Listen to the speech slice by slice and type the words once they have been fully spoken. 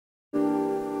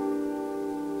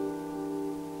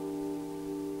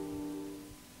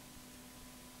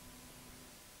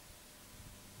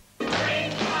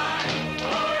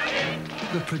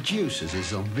Producers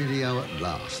is on video at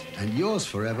last, and yours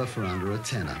forever for under a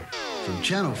tenner. From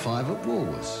Channel 5 at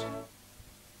Woolworths.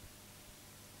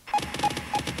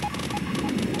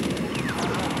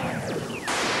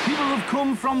 People have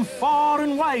come from far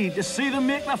and wide to see them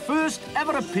make their first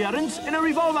ever appearance in a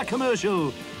Revolver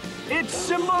commercial. It's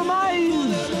Simple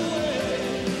Minds!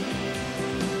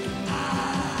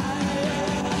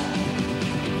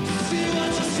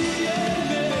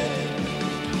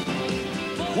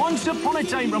 Once upon a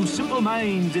time from Simple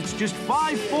Minds, it's just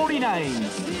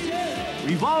 $5.49.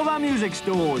 Revolver music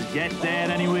stores, get there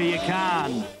any way you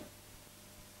can.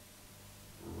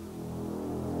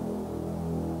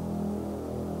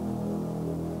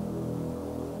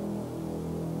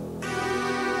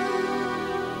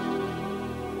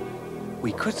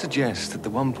 We could suggest that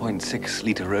the 1.6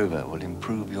 litre Rover will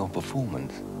improve your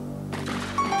performance.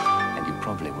 And you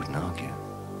probably wouldn't argue.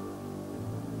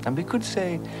 And we could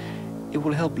say it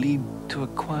will help lead to a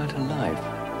quieter life.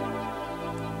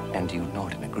 And you'd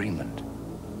nod in agreement.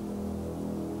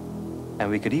 And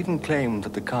we could even claim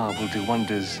that the car will do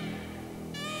wonders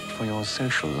for your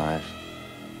social life.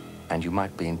 And you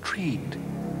might be intrigued,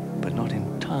 but not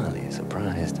entirely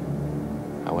surprised.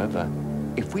 However,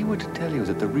 if we were to tell you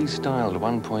that the restyled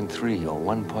 1.3 or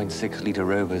 1.6 litre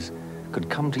Rovers could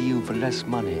come to you for less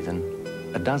money than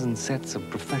a dozen sets of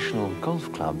professional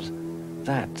golf clubs,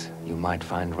 that you might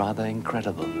find rather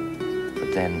incredible.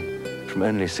 But then, from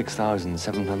only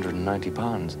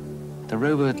 £6,790, the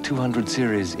Rover 200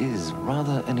 series is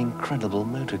rather an incredible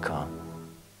motor car.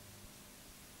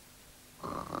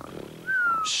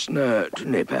 Snert to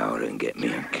nip out and get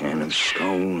me a can of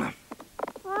scone.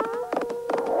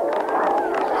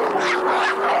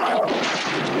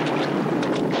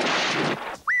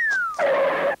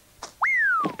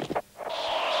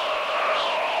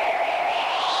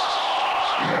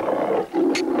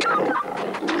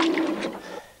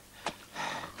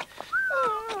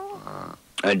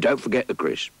 And don't forget the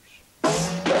crisps.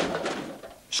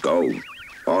 Skull,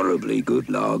 horribly good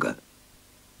lager.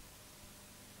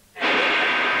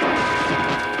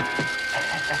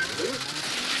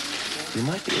 You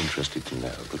might be interested to know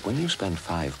that when you spend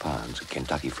 £5 at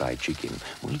Kentucky Fried Chicken,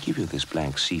 we'll give you this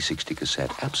blank C60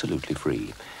 cassette absolutely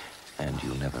free. And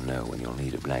you'll never know when you'll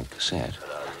need a blank cassette,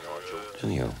 do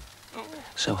you?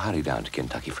 So hurry down to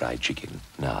Kentucky Fried Chicken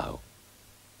now.